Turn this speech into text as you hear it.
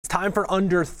time for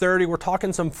Under 30. We're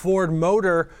talking some Ford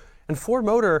Motor, and Ford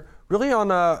Motor really on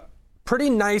a pretty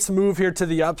nice move here to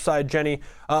the upside, Jenny.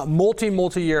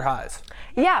 Multi-year highs.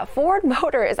 Yeah, Ford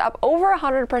Motor is up over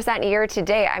 100% year to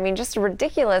date. I mean, just a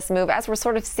ridiculous move as we're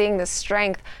sort of seeing the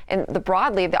strength in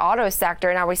broadly the auto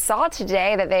sector. Now, we saw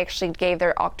today that they actually gave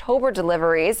their October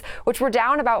deliveries, which were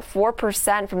down about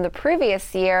 4% from the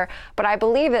previous year. But I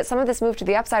believe that some of this move to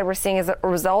the upside we're seeing is a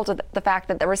result of the fact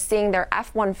that they were seeing their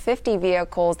F-150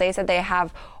 vehicles. They said they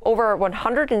have over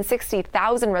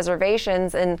 160,000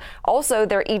 reservations, and also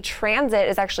their E-Transit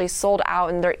is actually sold out,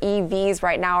 and their EVs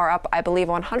right now are up, I believe,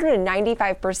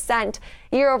 195%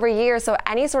 year over year. So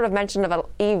any sort of mention of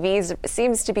EVs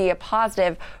seems to be a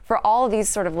positive for all of these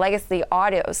sort of legacy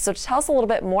autos. So to tell us a little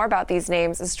bit more about these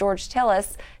names is George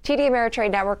Tillis, TD Ameritrade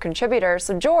Network contributor.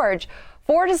 So George,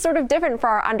 Ford is sort of different for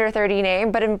our under 30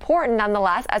 name, but important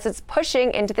nonetheless as it's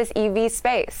pushing into this EV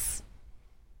space.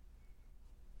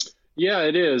 Yeah,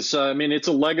 it is. I mean, it's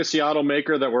a legacy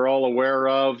automaker that we're all aware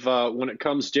of. When it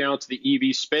comes down to the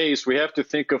EV space, we have to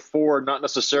think of Ford not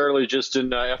necessarily just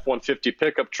in F-150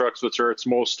 pickup trucks, which are its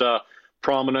most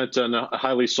prominent and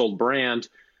highly sold brand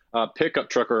pickup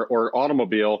truck or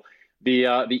automobile. The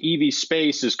EV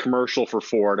space is commercial for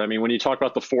Ford. I mean, when you talk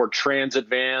about the Ford Transit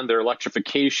van, their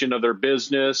electrification of their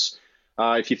business,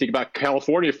 if you think about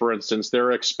California, for instance,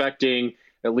 they're expecting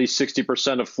at least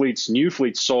 60% of new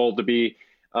fleets sold to be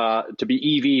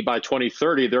EV by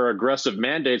 2030. There are aggressive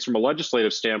mandates from a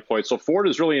legislative standpoint. So Ford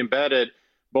is really embedded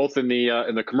both in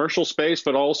the commercial space,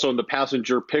 but also in the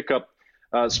passenger pickup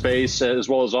space, as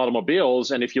well as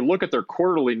automobiles. And if you look at their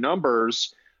quarterly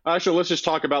numbers, actually, let's just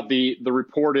talk about the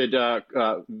reported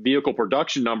vehicle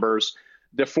production numbers.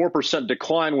 The 4%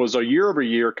 decline was a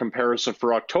year-over-year comparison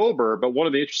for October. But one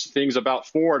of the interesting things about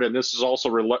Ford, and this is also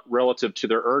relative to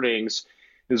their earnings,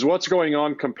 is what's going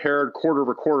on compared quarter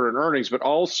over quarter in earnings, but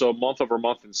also month over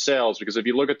month in sales. Because if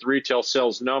you look at the retail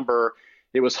sales number,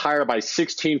 it was higher by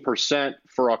 16%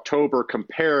 for October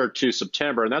compared to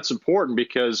September. And that's important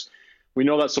because we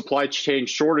know that supply chain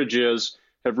shortages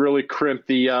have really crimped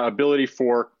the ability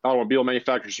for automobile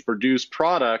manufacturers to produce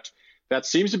product. That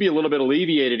seems to be a little bit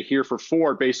alleviated here for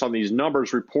Ford based on these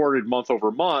numbers reported month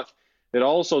over month. It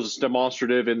also is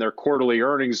demonstrative in their quarterly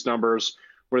earnings numbers,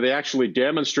 where they actually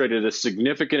demonstrated a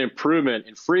significant improvement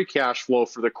in free cash flow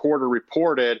for the quarter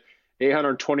reported,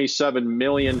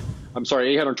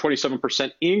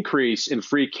 827% increase in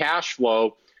free cash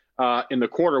flow in the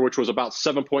quarter, which was about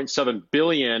 $7.7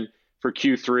 billion for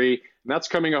Q3. And that's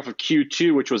coming off of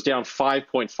Q2, which was down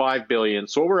 $5.5 billion.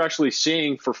 So what we're actually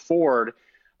seeing for Ford,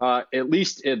 at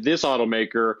least at this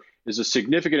automaker, is a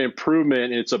significant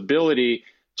improvement in its ability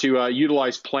to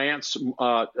utilize plants,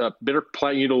 better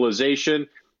plant utilization,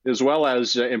 as well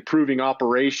as improving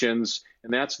operations.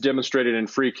 And that's demonstrated in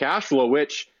free cash flow,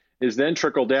 which is then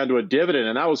trickled down to a dividend.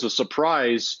 And that was a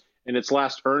surprise in its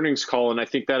last earnings call. And I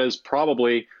think that is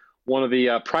probably one of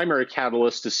the primary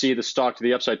catalysts to see the stock to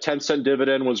the upside. 10-cent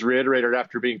dividend was reiterated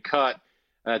after being cut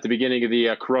at the beginning of the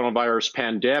coronavirus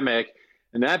pandemic.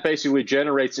 And that basically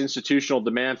generates institutional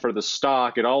demand for the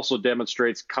stock. It also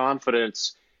demonstrates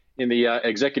confidence in the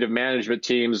executive management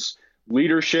team's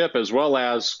leadership, as well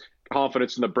as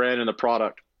confidence in the brand and the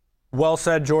product. Well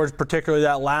said, George, particularly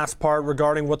that last part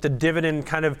regarding what the dividend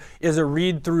kind of is a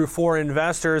read through for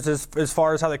investors as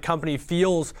far as how the company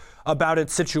feels about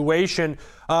its situation.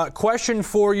 Question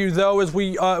for you, though, is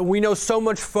we know so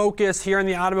much focus here in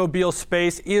the automobile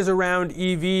space is around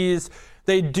EVs.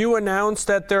 They do announce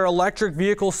that their electric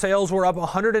vehicle sales were up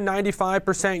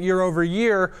 195% year over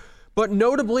year. But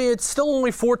notably, it's still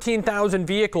only 14,000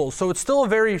 vehicles, so it's still a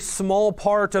very small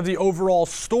part of the overall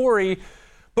story.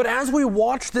 But as we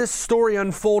watch this story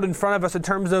unfold in front of us in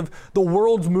terms of the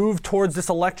world's move towards this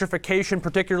electrification,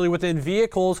 particularly within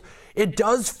vehicles, it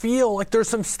does feel like there's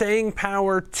some staying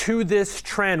power to this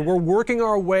trend. We're working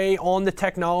our way on the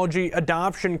technology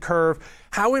adoption curve.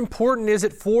 How important is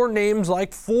it for names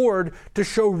like Ford to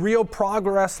show real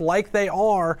progress like they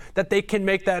are, that they can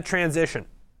make that transition?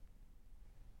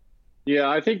 Yeah,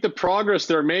 I think the progress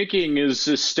they're making is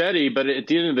steady, but at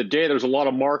the end of the day, there's a lot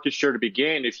of market share to be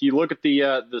gained. If you look at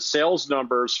the sales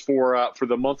numbers for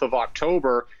the month of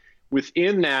October,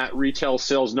 within that retail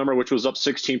sales number, which was up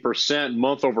 16%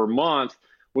 month over month,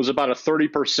 was about a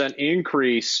 30%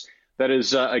 increase. That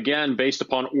is, again, based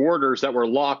upon orders that were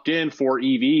locked in for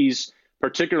EVs,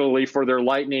 particularly for their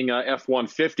Lightning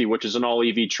F-150, which is an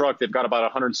all-EV truck. They've got about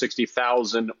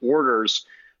 160,000 orders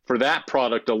for that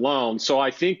product alone. So I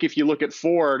think if you look at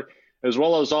Ford, as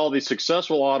well as all these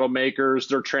successful automakers,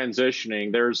 they're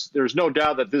transitioning. There's no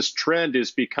doubt that this trend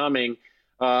is becoming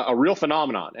a real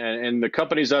phenomenon, and the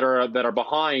companies that are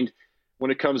behind when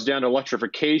it comes down to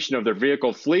electrification of their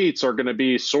vehicle fleets are going to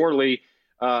be sorely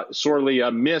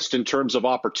missed in terms of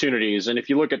opportunities. And if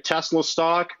you look at Tesla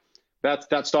stock,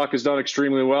 that stock has done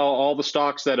extremely well. All the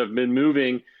stocks that have been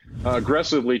moving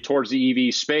aggressively towards the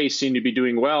EV space seem to be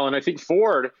doing well. And I think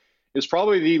Ford is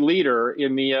probably the leader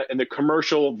in the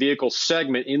commercial vehicle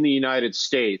segment in the United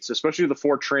States, especially the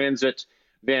Ford Transit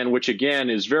van, which again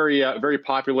is very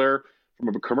popular from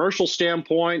a commercial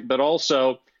standpoint, but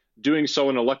also doing so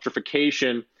in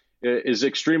electrification is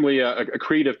extremely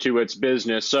accretive to its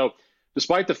business. So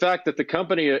despite the fact that the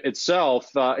company itself,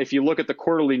 if you look at the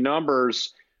quarterly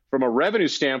numbers from a revenue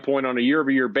standpoint on a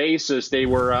year-over-year basis, they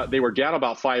were down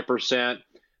about 5%.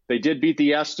 They did beat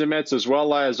the estimates as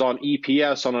well as on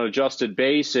EPS on an adjusted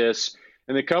basis.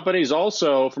 And the company is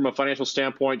also, from a financial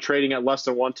standpoint, trading at less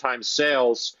than 1x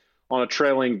sales on a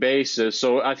trailing basis.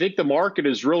 So I think the market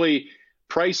is really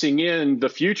pricing in the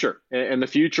future, and the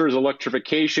future is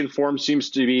electrification. Form seems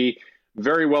to be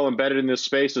very well embedded in this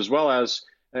space, as well as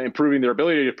improving their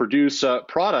ability to produce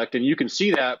product. And you can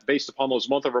see that based upon those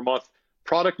month-over-month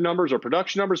product numbers or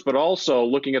production numbers, but also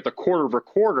looking at the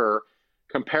quarter-over-quarter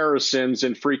comparisons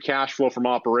in free cash flow from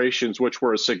operations, which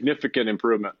were a significant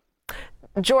improvement.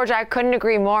 George, I couldn't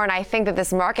agree more, and I think that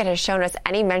this market has shown us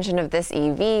any mention of this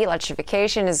EV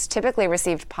electrification is typically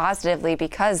received positively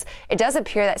because it does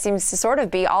appear that seems to sort of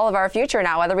be all of our future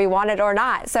now, whether we want it or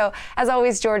not. So, as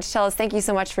always, George Telles, thank you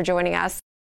so much for joining us.